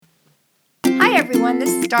Hi everyone,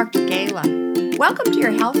 this is Dr. Gayla. Welcome to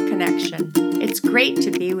your Health Connection. It's great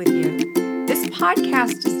to be with you. This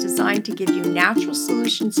podcast is designed to give you natural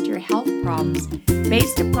solutions to your health problems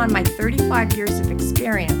based upon my 35 years of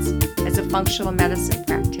experience as a functional medicine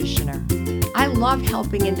practitioner. I love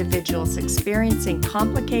helping individuals experiencing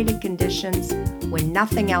complicated conditions when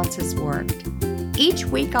nothing else has worked. Each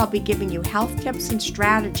week I'll be giving you health tips and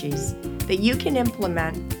strategies that you can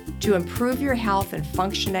implement to improve your health and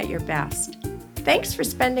function at your best. Thanks for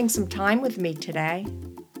spending some time with me today.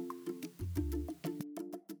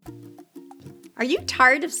 Are you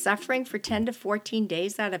tired of suffering for 10 to 14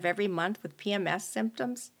 days out of every month with PMS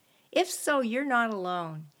symptoms? If so, you're not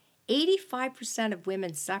alone. 85% of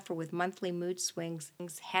women suffer with monthly mood swings,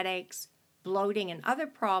 headaches, bloating, and other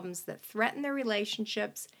problems that threaten their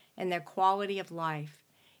relationships and their quality of life.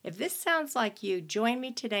 If this sounds like you, join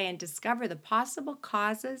me today and discover the possible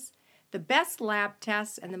causes, the best lab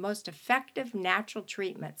tests, and the most effective natural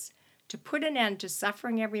treatments to put an end to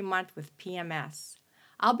suffering every month with PMS.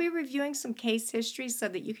 I'll be reviewing some case histories so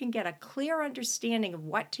that you can get a clear understanding of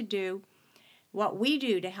what we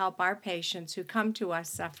do to help our patients who come to us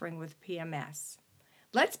suffering with PMS.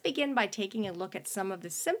 Let's begin by taking a look at some of the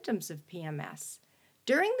symptoms of PMS.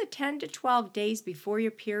 During the 10 to 12 days before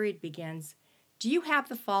your period begins, do you have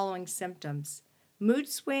the following symptoms? Mood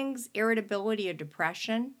swings, irritability or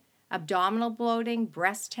depression, abdominal bloating,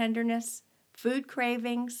 breast tenderness, food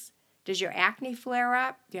cravings? Does your acne flare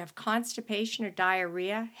up? Do you have constipation or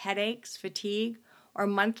diarrhea, headaches, fatigue, or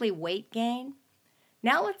monthly weight gain?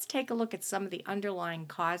 Now let's take a look at some of the underlying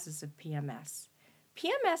causes of PMS.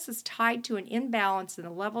 PMS is tied to an imbalance in the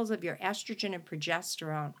levels of your estrogen and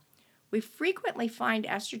progesterone. We frequently find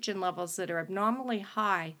estrogen levels that are abnormally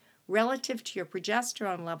high relative to your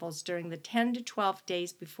progesterone levels during the 10 to 12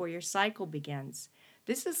 days before your cycle begins.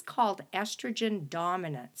 This is called estrogen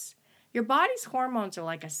dominance. Your body's hormones are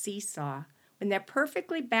like a seesaw. When they're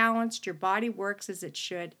perfectly balanced, your body works as it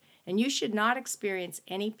should, and you should not experience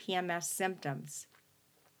any PMS symptoms.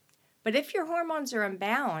 But if your hormones are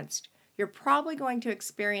imbalanced, you're probably going to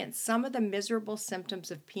experience some of the miserable symptoms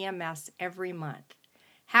of PMS every month.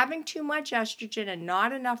 Having too much estrogen and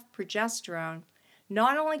not enough progesterone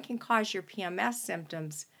not only can cause your PMS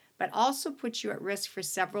symptoms, but also puts you at risk for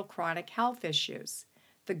several chronic health issues.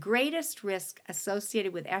 The greatest risk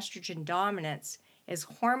associated with estrogen dominance is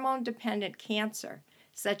hormone-dependent cancer,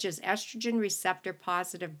 such as estrogen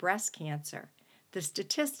receptor-positive breast cancer. The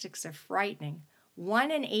statistics are frightening.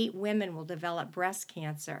 1 in 8 women will develop breast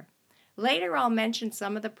cancer. Later, I'll mention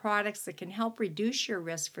some of the products that can help reduce your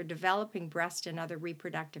risk for developing breast and other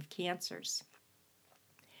reproductive cancers.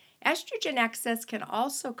 Estrogen excess can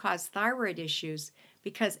also cause thyroid issues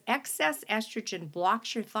because excess estrogen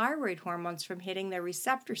blocks your thyroid hormones from hitting their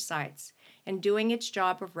receptor sites and doing its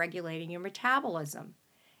job of regulating your metabolism.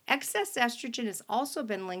 Excess estrogen has also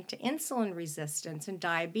been linked to insulin resistance and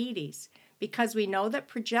diabetes because we know that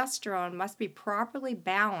progesterone must be properly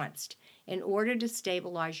balanced in order to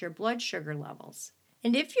stabilize your blood sugar levels.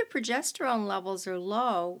 And if your progesterone levels are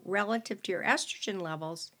low relative to your estrogen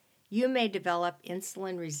levels, you may develop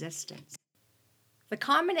insulin resistance. The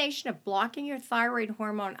combination of blocking your thyroid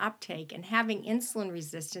hormone uptake and having insulin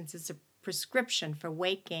resistance is a prescription for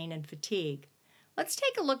weight gain and fatigue. Let's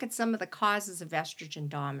take a look at some of the causes of estrogen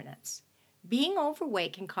dominance. Being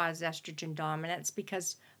overweight can cause estrogen dominance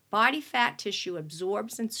because body fat tissue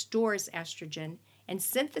absorbs and stores estrogen and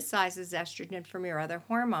synthesizes estrogen from your other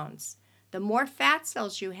hormones. The more fat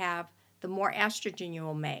cells you have, the more estrogen you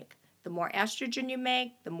will make. The more estrogen you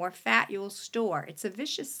make, the more fat you will store. It's a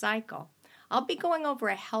vicious cycle. I'll be going over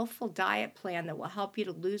a healthful diet plan that will help you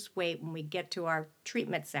to lose weight when we get to our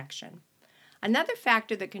treatment section. Another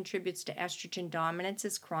factor that contributes to estrogen dominance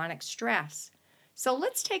is chronic stress. So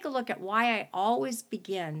let's take a look at why I always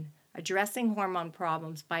begin addressing hormone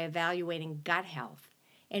problems by evaluating gut health.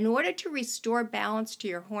 In order to restore balance to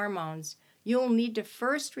your hormones, you'll need to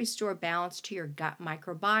first restore balance to your gut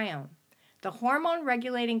microbiome. The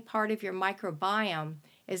hormone-regulating part of your microbiome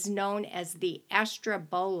is known as the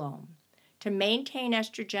estrobolome. To maintain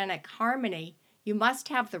estrogenic harmony, you must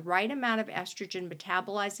have the right amount of estrogen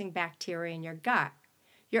metabolizing bacteria in your gut.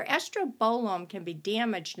 Your estrobolome can be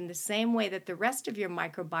damaged in the same way that the rest of your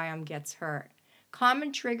microbiome gets hurt.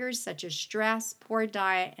 Common triggers such as stress, poor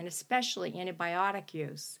diet, and especially antibiotic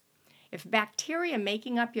use. If bacteria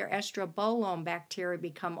making up your estrobolome bacteria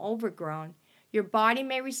become overgrown, your body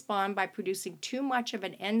may respond by producing too much of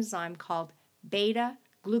an enzyme called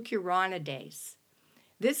beta-glucuronidase.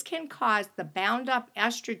 This can cause the bound-up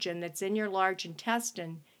estrogen that's in your large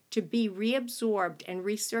intestine to be reabsorbed and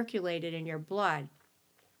recirculated in your blood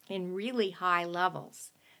in really high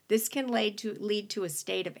levels. This can lead to a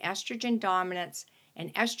state of estrogen dominance,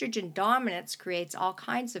 and estrogen dominance creates all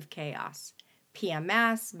kinds of chaos: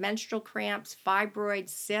 PMS, menstrual cramps, fibroids,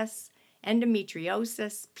 cysts,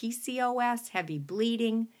 endometriosis, PCOS, heavy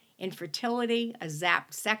bleeding, infertility, a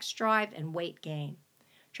zapped sex drive, and weight gain.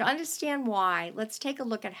 To understand why, let's take a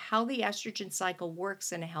look at how the estrogen cycle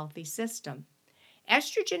works in a healthy system.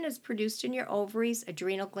 Estrogen is produced in your ovaries,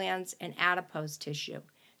 adrenal glands, and adipose tissue,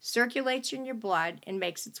 circulates in your blood, and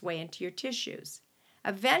makes its way into your tissues.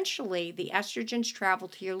 Eventually, the estrogens travel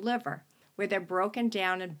to your liver, where they're broken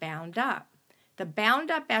down and bound up. The bound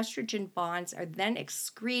up estrogen bonds are then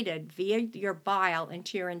excreted via your bile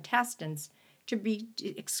into your intestines to be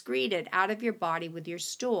excreted out of your body with your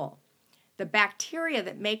stool. The bacteria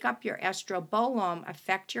that make up your estrobolome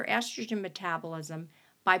affect your estrogen metabolism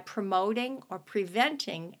by promoting or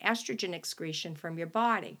preventing estrogen excretion from your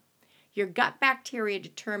body. Your gut bacteria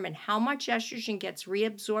determine how much estrogen gets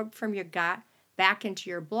reabsorbed from your gut back into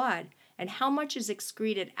your blood and how much is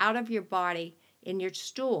excreted out of your body in your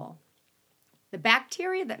stool. The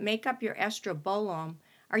bacteria that make up your estrobolome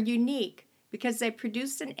are unique because they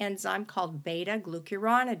produce an enzyme called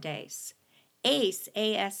beta-glucuronidase. ACE,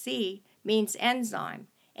 means enzyme,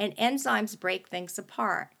 and enzymes break things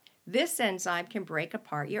apart. This enzyme can break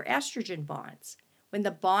apart your estrogen bonds. When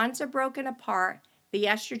the bonds are broken apart, the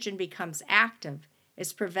estrogen becomes active,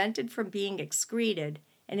 is prevented from being excreted,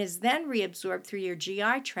 and is then reabsorbed through your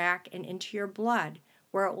GI tract and into your blood,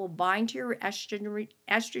 where it will bind to your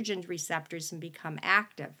estrogen receptors and become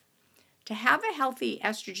active. To have a healthy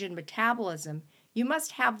estrogen metabolism, you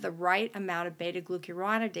must have the right amount of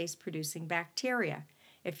beta-glucuronidase producing bacteria.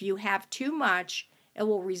 If you have too much, it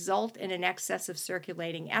will result in an excess of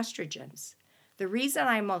circulating estrogens. The reason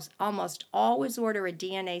I almost always order a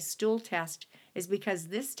DNA stool test is because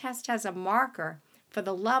this test has a marker for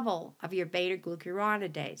the level of your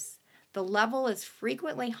beta-glucuronidase. The level is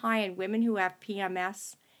frequently high in women who have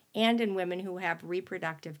PMS and in women who have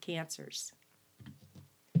reproductive cancers.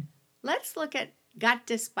 Let's look at gut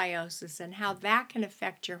dysbiosis and how that can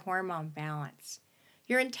affect your hormone balance.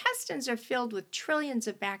 Your intestines are filled with trillions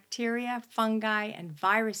of bacteria, fungi, and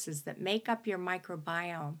viruses that make up your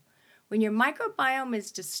microbiome. When your microbiome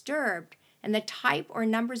is disturbed and the type or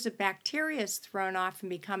numbers of bacteria is thrown off and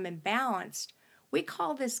become imbalanced, we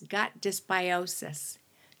call this gut dysbiosis.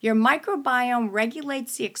 Your microbiome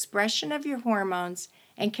regulates the expression of your hormones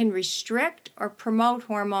and can restrict or promote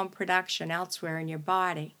hormone production elsewhere in your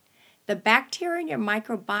body. The bacteria in your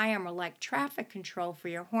microbiome are like traffic control for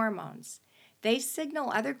your hormones. They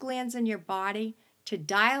signal other glands in your body to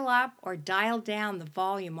dial up or dial down the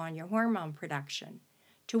volume on your hormone production.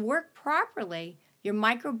 To work properly, your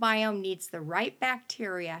microbiome needs the right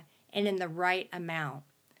bacteria and in the right amount.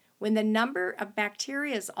 When the number of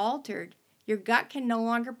bacteria is altered, your gut can no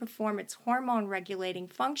longer perform its hormone regulating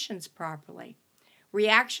functions properly.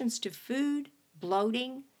 Reactions to food,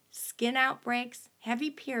 bloating, skin outbreaks,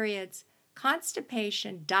 heavy periods,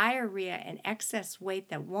 constipation, diarrhea, and excess weight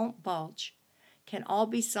that won't bulge can all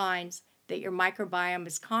be signs that your microbiome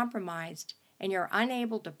is compromised and you're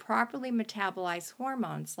unable to properly metabolize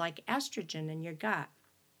hormones like estrogen in your gut.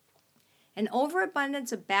 An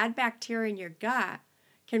overabundance of bad bacteria in your gut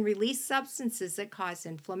can release substances that cause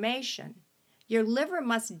inflammation. Your liver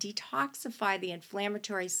must detoxify the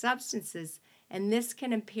inflammatory substances, and this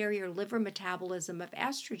can impair your liver metabolism of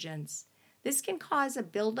estrogens. This can cause a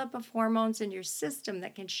buildup of hormones in your system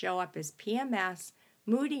that can show up as PMS,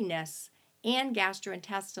 moodiness, and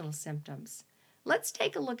gastrointestinal symptoms. Let's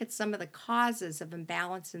take a look at some of the causes of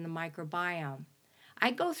imbalance in the microbiome. I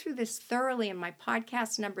go through this thoroughly in my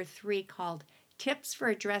podcast number 3 called Tips for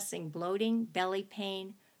Addressing Bloating, Belly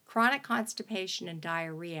Pain, Chronic Constipation, and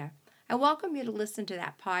Diarrhea. I welcome you to listen to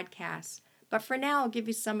that podcast, but for now I'll give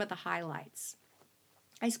you some of the highlights.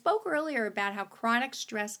 I spoke earlier about how chronic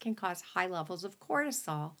stress can cause high levels of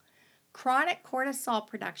cortisol. Chronic cortisol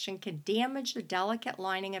production can damage the delicate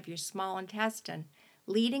lining of your small intestine,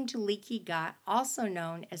 leading to leaky gut, also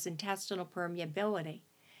known as intestinal permeability.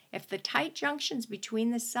 If the tight junctions between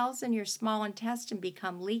the cells in your small intestine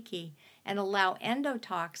become leaky and allow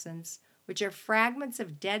endotoxins, which are fragments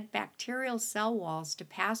of dead bacterial cell walls, to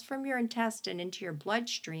pass from your intestine into your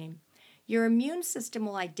bloodstream, your immune system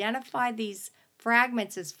will identify these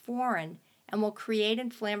fragments as foreign and will create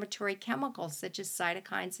inflammatory chemicals such as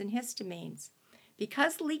cytokines and histamines.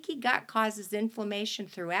 Because leaky gut causes inflammation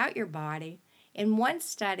throughout your body, in one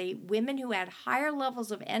study, women who had higher levels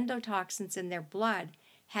of endotoxins in their blood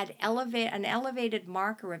had an elevated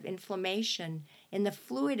marker of inflammation in the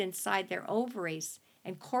fluid inside their ovaries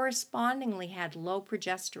and correspondingly had low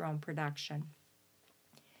progesterone production.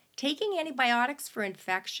 Taking antibiotics for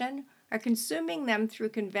infection or consuming them through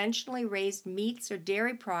conventionally raised meats or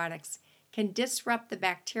dairy products can disrupt the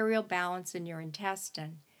bacterial balance in your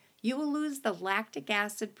intestine. You will lose the lactic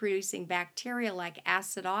acid producing bacteria like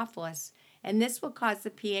Acidophilus, and this will cause the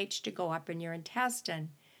pH to go up in your intestine.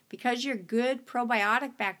 Because your good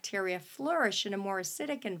probiotic bacteria flourish in a more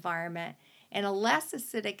acidic environment and a less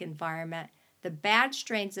acidic environment, the bad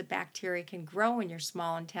strains of bacteria can grow in your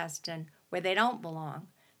small intestine where they don't belong,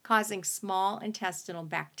 causing small intestinal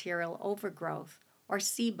bacterial overgrowth, or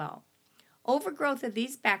SIBO. Overgrowth of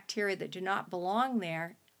these bacteria that do not belong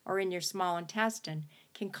there or in your small intestine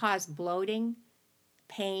can cause bloating,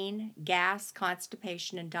 pain, gas,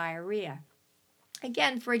 constipation, and diarrhea.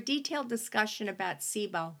 Again, for a detailed discussion about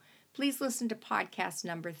SIBO, please listen to podcast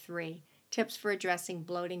number 3, Tips for Addressing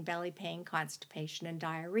Bloating, Belly Pain, Constipation, and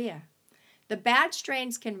Diarrhea. The bad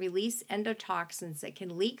strains can release endotoxins that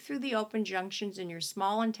can leak through the open junctions in your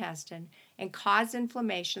small intestine and cause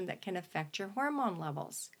inflammation that can affect your hormone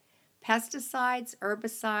levels. Pesticides,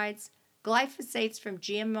 herbicides, glyphosates from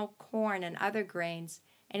GMO corn and other grains,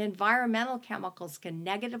 and environmental chemicals can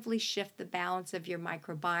negatively shift the balance of your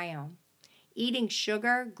microbiome. Eating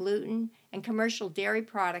sugar, gluten, and commercial dairy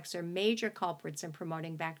products are major culprits in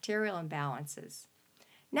promoting bacterial imbalances.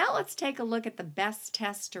 Now let's take a look at the best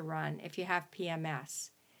tests to run if you have PMS.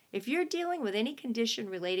 If you're dealing with any condition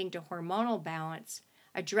relating to hormonal balance,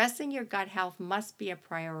 addressing your gut health must be a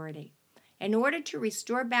priority. In order to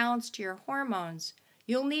restore balance to your hormones,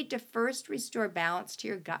 you'll need to first restore balance to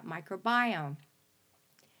your gut microbiome.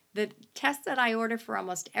 The test that I order for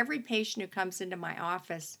almost every patient who comes into my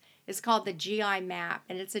office is called the GI MAP,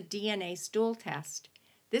 and it's a DNA stool test.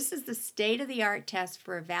 This is the state-of-the-art test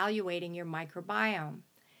for evaluating your microbiome.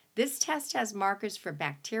 This test has markers for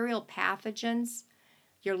bacterial pathogens,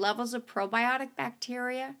 your levels of probiotic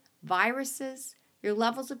bacteria, viruses, your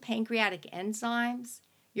levels of pancreatic enzymes,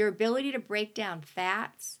 your ability to break down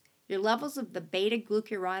fats, your levels of the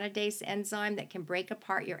beta-glucuronidase enzyme that can break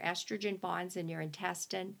apart your estrogen bonds in your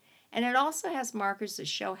intestine, and it also has markers that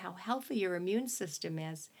show how healthy your immune system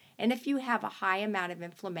is and if you have a high amount of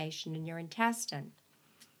inflammation in your intestine.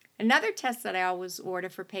 Another test that I always order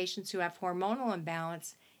for patients who have hormonal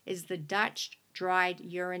imbalance is the Dutch dried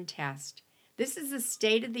urine test. This is a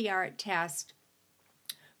state-of-the-art test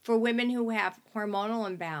for women who have hormonal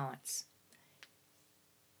imbalance.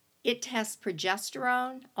 It tests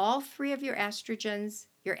progesterone, all 3 of your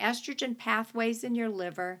estrogen pathways in your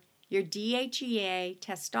liver, your DHEA,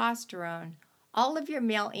 testosterone, all of your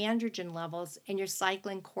male androgen levels, and your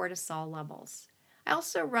cycling cortisol levels. I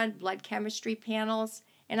also run blood chemistry panels,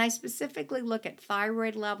 and I specifically look at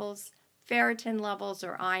thyroid levels, ferritin levels,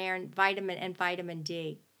 or iron, vitamin, and vitamin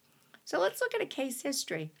D. So let's look at a case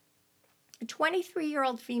history. A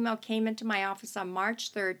 23-year-old female came into my office on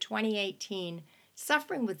March 3, 2018,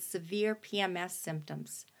 suffering with severe PMS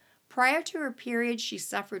symptoms. Prior to her period, she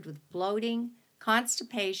suffered with bloating,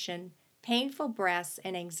 constipation, painful breasts,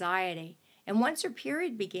 and anxiety. And once her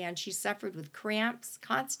period began, she suffered with cramps,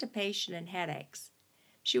 constipation, and headaches.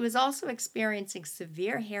 She was also experiencing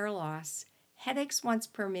severe hair loss, headaches once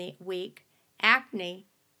per week, acne,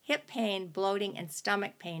 hip pain, bloating, and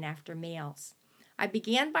stomach pain after meals. I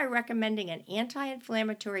began by recommending an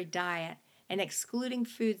anti-inflammatory diet and excluding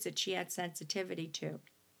foods that she had sensitivity to.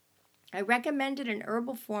 I recommended an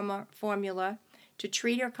herbal formula to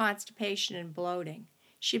treat her constipation and bloating.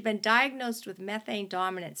 She'd been diagnosed with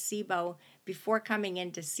methane-dominant SIBO before coming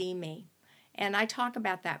in to see me, and I talk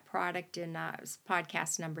about that product in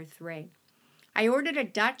podcast number 3. I ordered a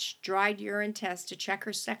Dutch dried urine test to check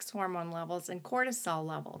her sex hormone levels and cortisol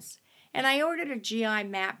levels, and I ordered a GI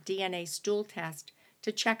MAP DNA stool test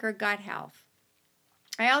to check her gut health.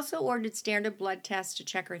 I also ordered standard blood tests to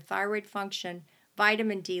check her thyroid function,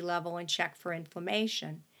 vitamin D level, and check for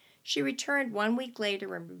inflammation. She returned 1 week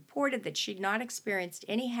later and reported that she'd not experienced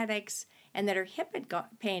any headaches and that her hip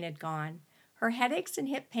pain had gone. Her headaches and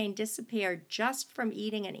hip pain disappeared just from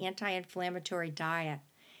eating an anti-inflammatory diet.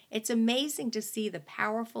 It's amazing to see the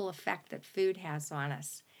powerful effect that food has on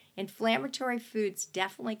us. Inflammatory foods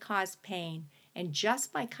definitely cause pain, and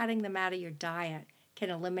just by cutting them out of your diet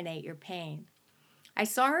can eliminate your pain. I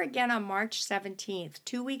saw her again on March 17th,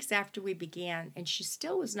 2 weeks after we began, and she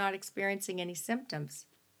still was not experiencing any symptoms.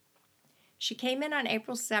 She came in on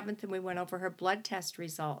April 7th and we went over her blood test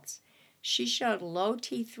results. She showed low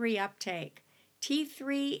T3 uptake.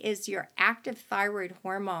 T3 is your active thyroid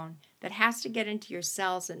hormone that has to get into your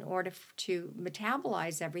cells in order to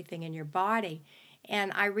metabolize everything in your body.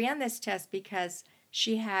 And I ran this test because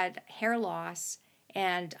she had hair loss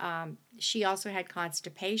and she also had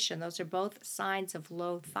constipation. Those are both signs of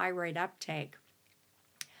low thyroid uptake.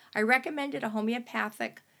 I recommended a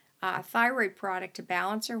homeopathic thyroid product to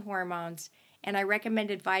balance her hormones, and I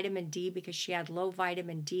recommended vitamin D because she had low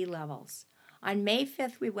vitamin D levels. On May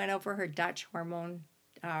 5th, we went over her Dutch hormone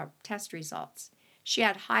test results. She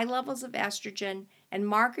had high levels of estrogen and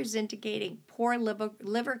markers indicating poor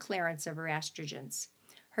liver clearance of her estrogens.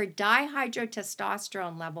 Her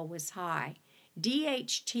dihydrotestosterone level was high.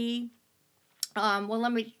 DHT,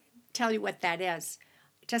 let me tell you what that is.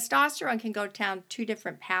 Testosterone can go down two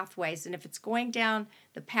different pathways, and if it's going down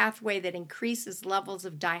the pathway that increases levels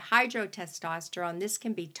of dihydrotestosterone, this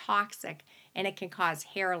can be toxic and it can cause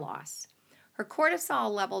hair loss. Her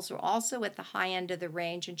cortisol levels were also at the high end of the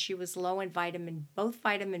range, and she was low in both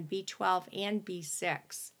vitamin B12 and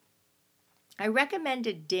B6. I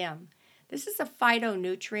recommended DIM. This is a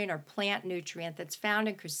phytonutrient or plant nutrient that's found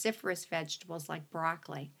in cruciferous vegetables like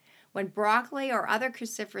broccoli. When broccoli or other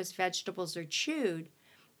cruciferous vegetables are chewed,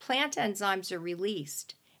 plant enzymes are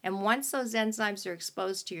released, and once those enzymes are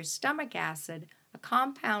exposed to your stomach acid, a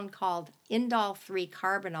compound called indole-3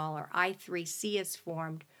 carbinol or I3C is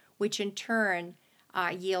formed, which in turn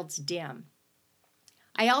yields DIM.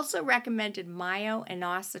 I also recommended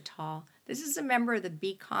myo-inositol. This is a member of the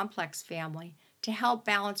B-complex family to help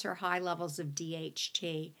balance her high levels of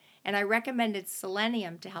DHT, and I recommended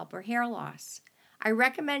selenium to help her hair loss. I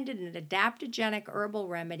recommended an adaptogenic herbal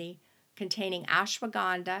remedy containing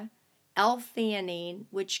ashwagandha, L-theanine,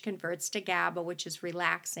 which converts to GABA, which is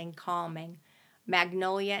relaxing, calming,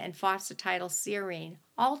 magnolia, and phosphatidylserine,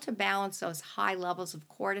 all to balance those high levels of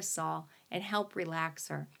cortisol and help relax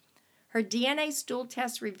her. Her DNA stool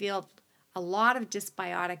test revealed a lot of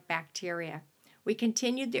dysbiotic bacteria. We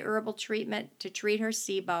continued the herbal treatment to treat her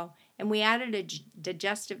SIBO, and we added a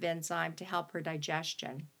digestive enzyme to help her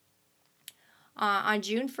digestion. On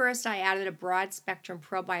June 1st, I added a broad-spectrum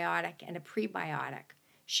probiotic and a prebiotic.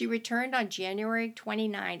 She returned on January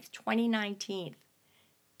 29th, 2019.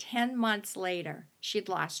 10 months later, she'd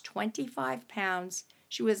lost 25 pounds.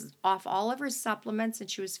 She was off all of her supplements, and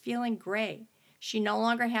she was feeling great. She no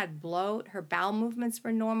longer had bloat. Her bowel movements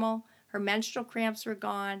were normal. Her menstrual cramps were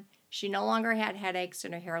gone. She no longer had headaches,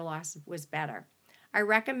 and her hair loss was better. I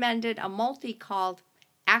recommended a multi called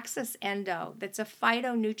Axis Endo that's a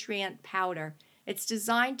phytonutrient powder. It's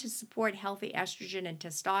designed to support healthy estrogen and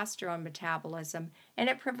testosterone metabolism, and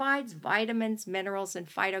it provides vitamins, minerals, and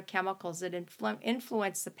phytochemicals that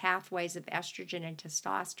influence the pathways of estrogen and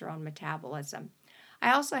testosterone metabolism.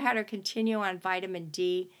 I also had her continue on vitamin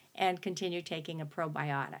D and continue taking a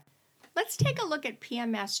probiotic. Let's take a look at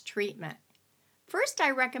PMS treatment. First, I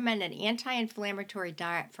recommend an anti-inflammatory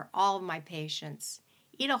diet for all of my patients.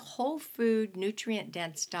 Eat a whole food,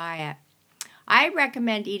 nutrient-dense diet. I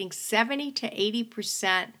recommend eating 70 to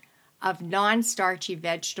 80% of non-starchy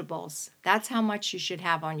vegetables. That's how much you should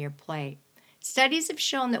have on your plate. Studies have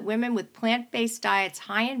shown that women with plant-based diets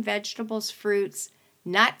high in vegetables, fruits,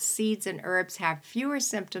 nuts, seeds, and herbs have fewer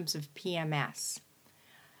symptoms of PMS.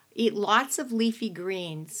 Eat lots of leafy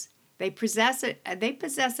greens. They possess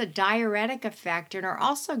a diuretic effect and are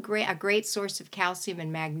also a great source of calcium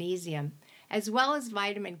and magnesium, as well as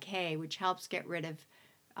vitamin K, which helps get rid of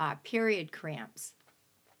period cramps.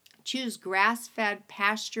 Choose grass-fed,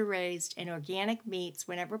 pasture-raised, and organic meats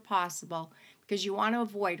whenever possible because you want to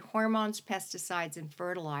avoid hormones, pesticides, and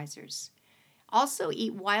fertilizers. Also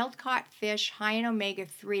eat wild-caught fish high in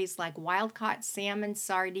omega-3s like wild-caught salmon,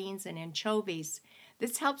 sardines, and anchovies.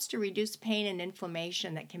 This helps to reduce pain and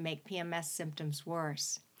inflammation that can make PMS symptoms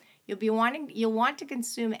worse. You'll want to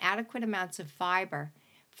consume adequate amounts of fiber.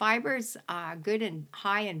 Fiber's good and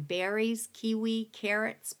high in berries, kiwi,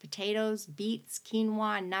 carrots, potatoes, beets,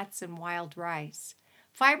 quinoa, nuts, and wild rice.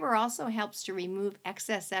 Fiber also helps to remove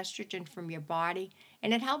excess estrogen from your body,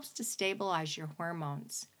 and it helps to stabilize your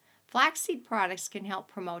hormones. Flaxseed products can help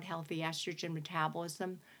promote healthy estrogen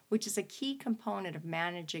metabolism, which is a key component of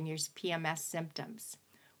managing your PMS symptoms.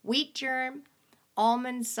 Wheat germ,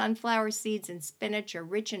 almonds, sunflower seeds, and spinach are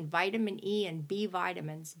rich in vitamin E and B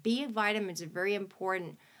vitamins. B vitamins are very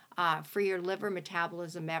important for your liver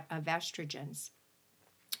metabolism of estrogens.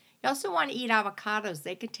 You also want to eat avocados.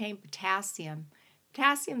 They contain potassium.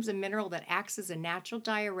 Potassium is a mineral that acts as a natural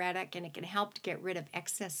diuretic, and it can help to get rid of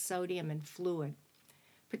excess sodium and fluid.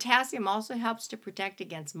 Potassium also helps to protect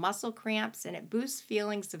against muscle cramps, and it boosts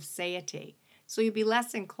feelings of satiety, so you'll be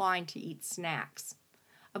less inclined to eat snacks.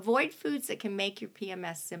 Avoid foods that can make your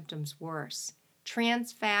PMS symptoms worse.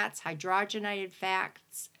 Trans fats, hydrogenated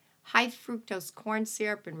fats, high fructose corn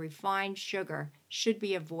syrup, and refined sugar should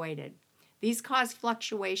be avoided. These cause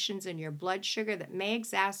fluctuations in your blood sugar that may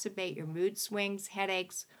exacerbate your mood swings,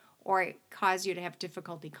 headaches, or cause you to have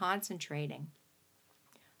difficulty concentrating.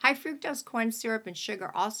 High fructose corn syrup and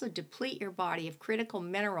sugar also deplete your body of critical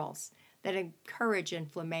minerals that encourage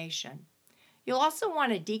inflammation. You'll also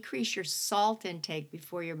want to decrease your salt intake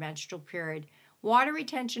before your menstrual period. Water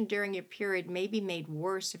retention during your period may be made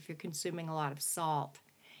worse if you're consuming a lot of salt.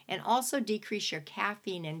 And also decrease your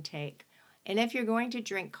caffeine intake. And if you're going to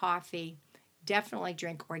drink coffee, definitely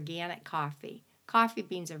drink organic coffee. Coffee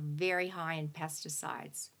beans are very high in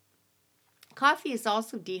pesticides. Coffee is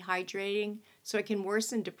also dehydrating, so it can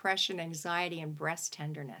worsen depression, anxiety, and breast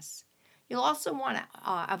tenderness. You'll also want to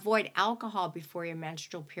avoid alcohol before your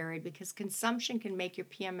menstrual period because consumption can make your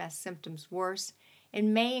PMS symptoms worse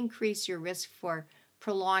and may increase your risk for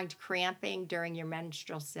prolonged cramping during your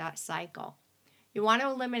menstrual cycle. You want to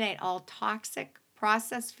eliminate all toxic,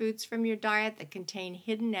 processed foods from your diet that contain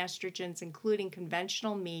hidden estrogens, including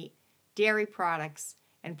conventional meat, dairy products,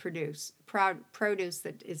 and produce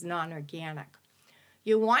that is non-organic.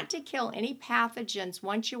 You want to kill any pathogens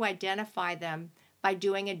once you identify them by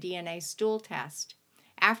doing a DNA stool test.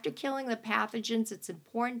 After killing the pathogens, it's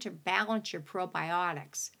important to balance your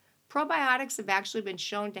probiotics. Probiotics have actually been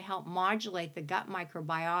shown to help modulate the gut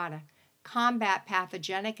microbiota, combat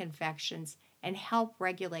pathogenic infections, and help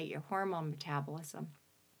regulate your hormone metabolism.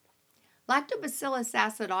 Lactobacillus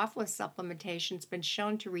acidophilus supplementation has been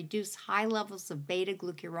shown to reduce high levels of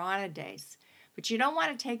beta-glucuronidase, but you don't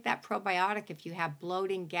want to take that probiotic if you have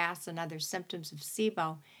bloating, gas, and other symptoms of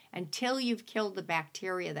SIBO until you've killed the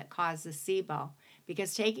bacteria that causes SIBO,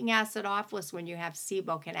 because taking acidophilus when you have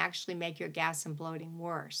SIBO can actually make your gas and bloating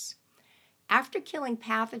worse. After killing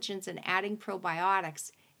pathogens and adding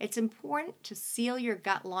probiotics, it's important to seal your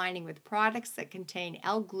gut lining with products that contain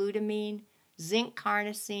L-glutamine, zinc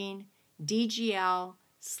carnosine, DGL,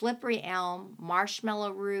 slippery elm,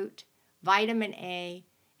 marshmallow root, vitamin A,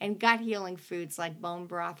 and gut healing foods like bone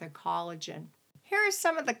broth or collagen. Here are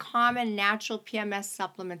some of the common natural PMS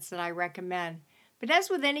supplements that I recommend. But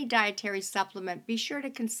as with any dietary supplement, be sure to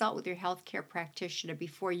consult with your healthcare practitioner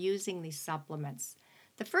before using these supplements.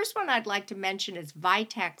 The first one I'd like to mention is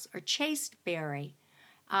Vitex or chasteberry.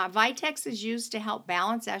 Vitex is used to help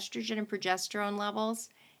balance estrogen and progesterone levels,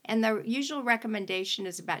 and the usual recommendation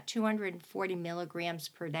is about 240 milligrams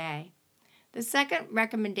per day. The second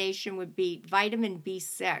recommendation would be vitamin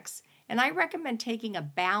B6, and I recommend taking a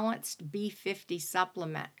balanced B50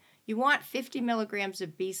 supplement. You want 50 milligrams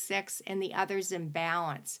of B6 and the others in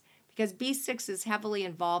balance because B6 is heavily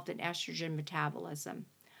involved in estrogen metabolism.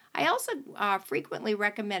 I also frequently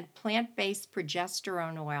recommend plant-based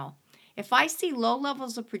progesterone oil. If I see low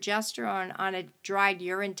levels of progesterone on a dried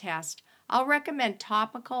urine test, I'll recommend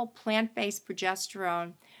topical plant-based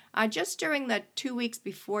progesterone just during the 2 weeks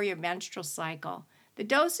before your menstrual cycle. The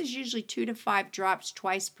dose is usually 2 to 5 drops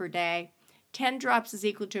twice per day. 10 drops is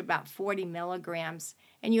equal to about 40 milligrams,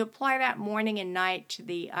 and you apply that morning and night to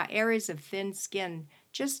the areas of thin skin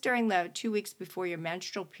just during the 2 weeks before your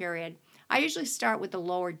menstrual period. I usually start with a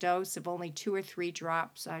lower dose of only 2 or 3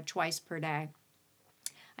 drops twice per day.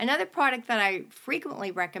 Another product that I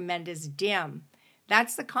frequently recommend is DIM.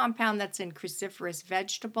 That's the compound that's in cruciferous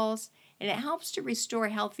vegetables, and it helps to restore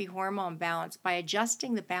healthy hormone balance by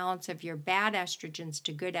adjusting the balance of your bad estrogens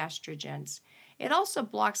to good estrogens. It also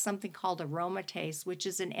blocks something called aromatase, which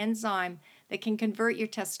is an enzyme that can convert your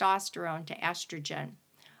testosterone to estrogen.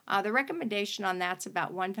 The recommendation on that's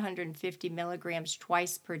about 150 milligrams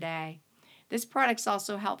twice per day. This product's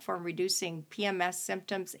also helpful in reducing PMS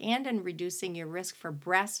symptoms and in reducing your risk for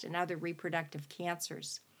breast and other reproductive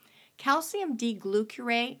cancers. Calcium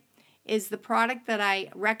D-glucarate is the product that I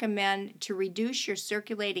recommend to reduce your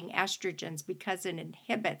circulating estrogens because it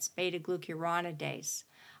inhibits beta-glucuronidase.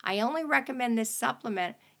 I only recommend this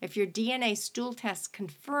supplement if your DNA stool test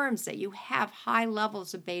confirms that you have high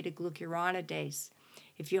levels of beta-glucuronidase.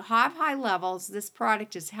 If you have high levels, this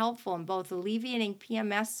product is helpful in both alleviating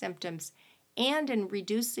PMS symptoms and in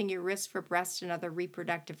reducing your risk for breast and other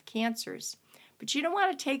reproductive cancers. But you don't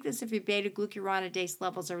want to take this if your beta-glucuronidase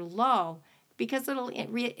levels are low because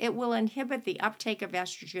it will inhibit the uptake of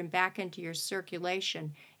estrogen back into your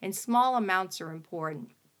circulation, and small amounts are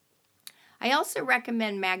important. I also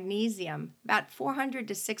recommend magnesium, about 400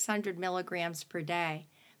 to 600 milligrams per day.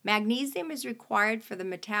 Magnesium is required for the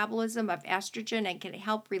metabolism of estrogen and can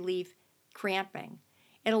help relieve cramping.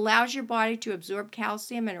 It allows your body to absorb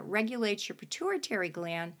calcium, and it regulates your pituitary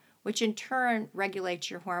gland, which in turn regulates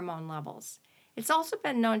your hormone levels. It's also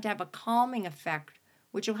been known to have a calming effect,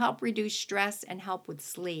 which will help reduce stress and help with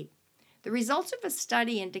sleep. The results of a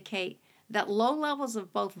study indicate that low levels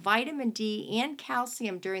of both vitamin D and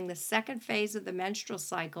calcium during the second phase of the menstrual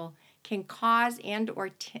cycle can cause and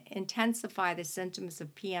or intensify the symptoms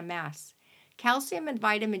of PMS. Calcium and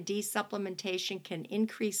vitamin D supplementation can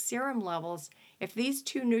increase serum levels if these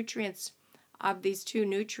two nutrients,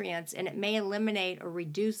 and it may eliminate or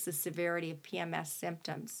reduce the severity of PMS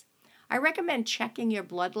symptoms. I recommend checking your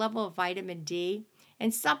blood level of vitamin D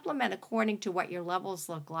and supplement according to what your levels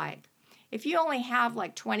look like. If you only have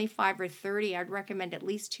like 25 or 30, I'd recommend at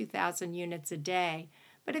least 2,000 units a day.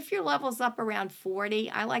 But if your level's up around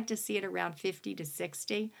 40, I like to see it around 50 to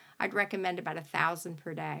 60. I'd recommend about 1,000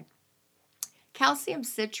 per day. Calcium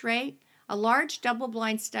citrate, a large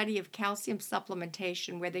double-blind study of calcium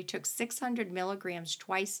supplementation where they took 600 milligrams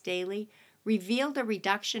twice daily, revealed a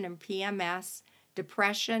reduction in PMS,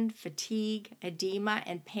 depression, fatigue, edema,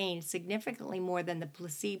 and pain significantly more than the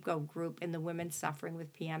placebo group in the women suffering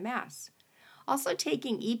with PMS. Also,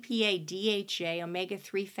 taking EPA, DHA,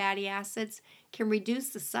 omega-3 fatty acids can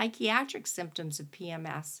reduce the psychiatric symptoms of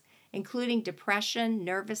PMS, including depression,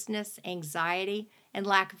 nervousness, anxiety, and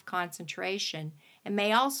lack of concentration, and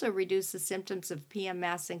may also reduce the symptoms of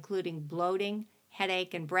PMS, including bloating,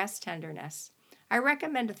 headache, and breast tenderness. I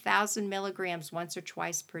recommend 1,000 milligrams once or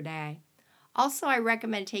twice per day. Also, I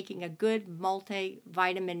recommend taking a good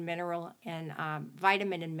multivitamin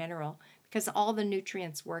vitamin and mineral because all the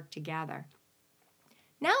nutrients work together.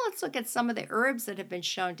 Now let's look at some of the herbs that have been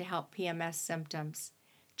shown to help PMS symptoms.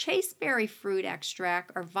 Chaseberry fruit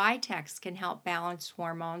extract, or Vitex, can help balance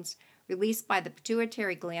hormones released by the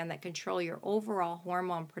pituitary gland that control your overall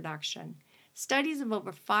hormone production. Studies of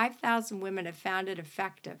over 5,000 women have found it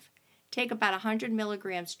effective. Take about 100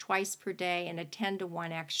 milligrams twice per day in a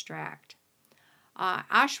 10-to-1 extract.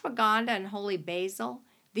 Ashwagandha and holy basil,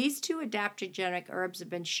 these two adaptogenic herbs have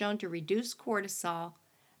been shown to reduce cortisol,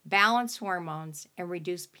 balance hormones, and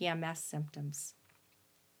reduce PMS symptoms.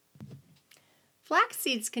 Flax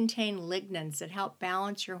seeds contain lignans that help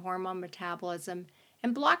balance your hormone metabolism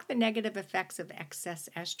and block the negative effects of excess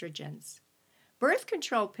estrogens. Birth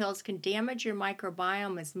control pills can damage your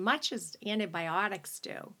microbiome as much as antibiotics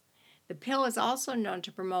do. The pill is also known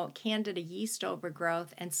to promote candida yeast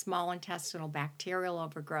overgrowth and small intestinal bacterial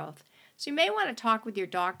overgrowth, so you may want to talk with your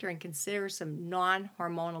doctor and consider some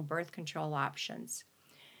non-hormonal birth control options.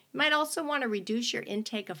 You might also want to reduce your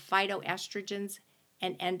intake of phytoestrogens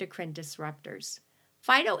and endocrine disruptors.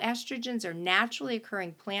 Phytoestrogens are naturally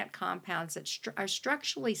occurring plant compounds that are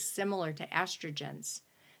structurally similar to estrogens.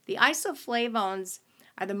 The isoflavones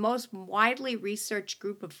are the most widely researched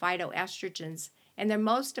group of phytoestrogens, and they're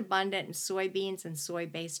most abundant in soybeans and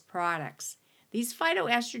soy-based products. These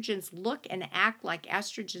phytoestrogens look and act like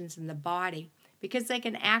estrogens in the body because they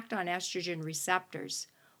can act on estrogen receptors.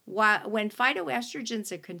 When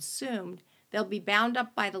phytoestrogens are consumed, they'll be bound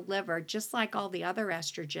up by the liver just like all the other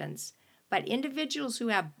estrogens. But individuals who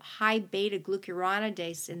have high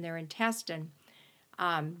beta-glucuronidase in their intestine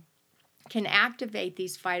can activate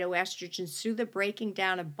these phytoestrogens through the breaking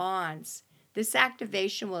down of bonds. This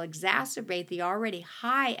activation will exacerbate the already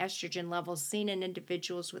high estrogen levels seen in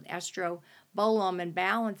individuals with estrobolome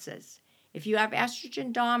imbalances. If you have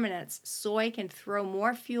estrogen dominance, soy can throw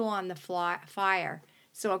more fuel on the fire.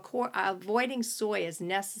 So avoiding soy is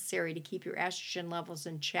necessary to keep your estrogen levels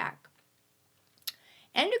in check.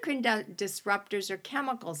 Endocrine disruptors are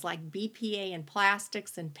chemicals like BPA in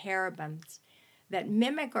plastics and parabens that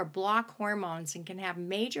mimic or block hormones and can have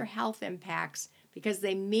major health impacts because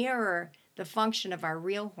they mirror the function of our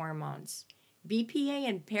real hormones. BPA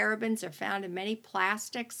and parabens are found in many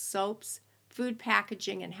plastics, soaps, food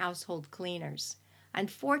packaging, and household cleaners.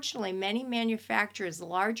 Unfortunately, many manufacturers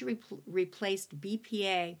largely replaced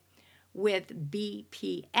BPA with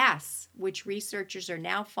BPS, which researchers are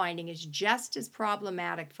now finding is just as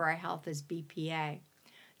problematic for our health as BPA.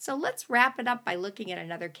 So let's wrap it up by looking at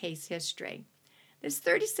another case history. This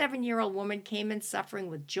 37-year-old woman came in suffering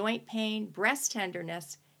with joint pain, breast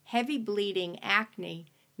tenderness, heavy bleeding, acne,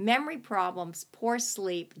 memory problems, poor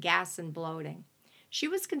sleep, gas, and bloating. She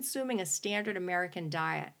was consuming a standard American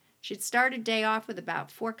diet. She'd start her day off with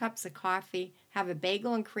about 4 cups of coffee, have a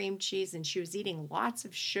bagel and cream cheese, and she was eating lots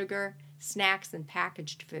of sugar, snacks, and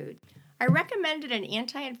packaged food. I recommended an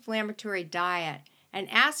anti-inflammatory diet and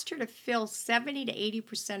asked her to fill 70 to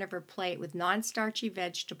 80% of her plate with non-starchy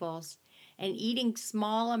vegetables and eating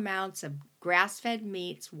small amounts of grass-fed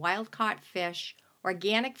meats, wild-caught fish,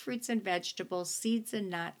 organic fruits and vegetables, seeds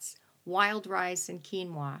and nuts, wild rice, and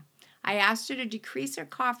quinoa. I asked her to decrease her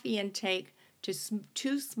coffee intake to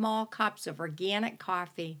 2 small cups of organic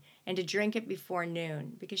coffee and to drink it before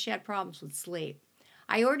noon because she had problems with sleep.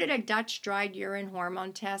 I ordered a Dutch dried urine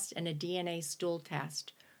hormone test and a DNA stool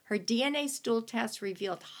test. Her DNA stool test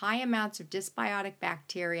revealed high amounts of dysbiotic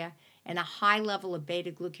bacteria and a high level of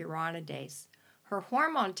beta-glucuronidase. Her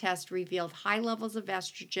hormone test revealed high levels of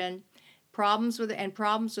estrogen, problems with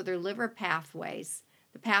her liver pathways,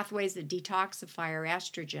 the pathways that detoxify her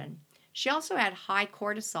estrogen. She also had high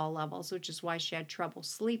cortisol levels, which is why she had trouble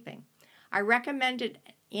sleeping. I recommended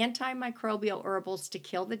antimicrobial herbals to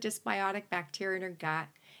kill the dysbiotic bacteria in her gut,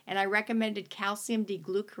 and I recommended calcium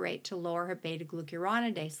D-glucarate to lower her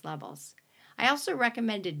beta-glucuronidase levels. I also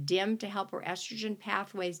recommended DIM to help her estrogen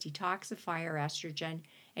pathways detoxify her estrogen,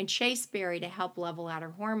 and chasteberry to help level out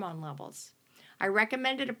her hormone levels. I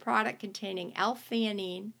recommended a product containing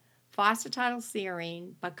L-theanine,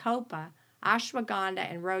 phosphatidylserine, bacopa, ashwagandha,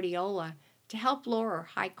 and rhodiola to help lower her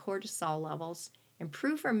high cortisol levels,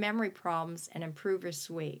 improve her memory problems, and improve her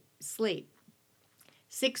sleep.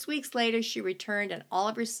 6 weeks later, she returned and all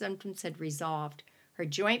of her symptoms had resolved. Her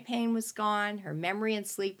joint pain was gone, her memory and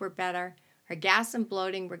sleep were better, her gas and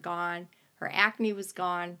bloating were gone, her acne was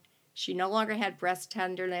gone, she no longer had breast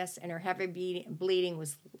tenderness, and her heavy bleeding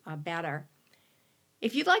was better.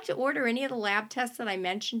 If you'd like to order any of the lab tests that I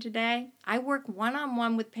mentioned today, I work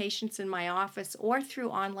one-on-one with patients in my office or through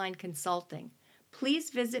online consulting. Please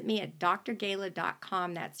visit me at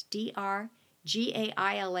drgaila.com. That's drgaila.com.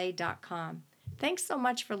 Thanks so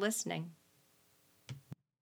much for listening.